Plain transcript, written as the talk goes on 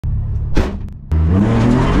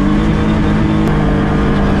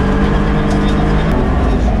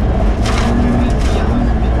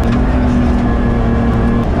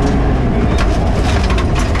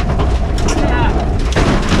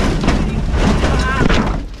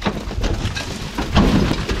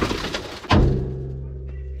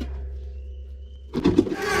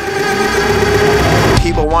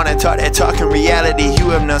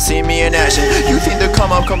see me in action. You think the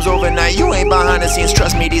come up comes overnight, you ain't behind the scenes.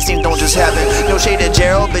 Trust me, these things don't just happen. No shade to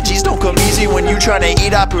Gerald, but G's don't come easy. When you tryna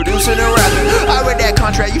eat, I producing and rapping. I read that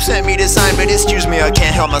contract you sent me to sign, but excuse me, I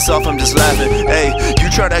can't help myself, I'm just laughing. Hey, you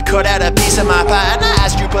tryna cut out a piece of my pie, and I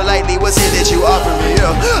asked you politely, what's it that you offer me?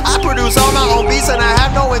 Yeah, I produce all my own beats, and I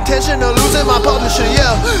have no intention of losing my publisher.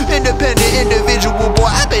 Yeah, independent individual, boy,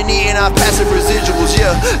 I've been eating off passive residuals.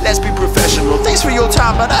 Yeah, let's be professional. Thanks for your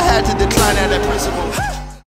time, but I had to decline at that principle.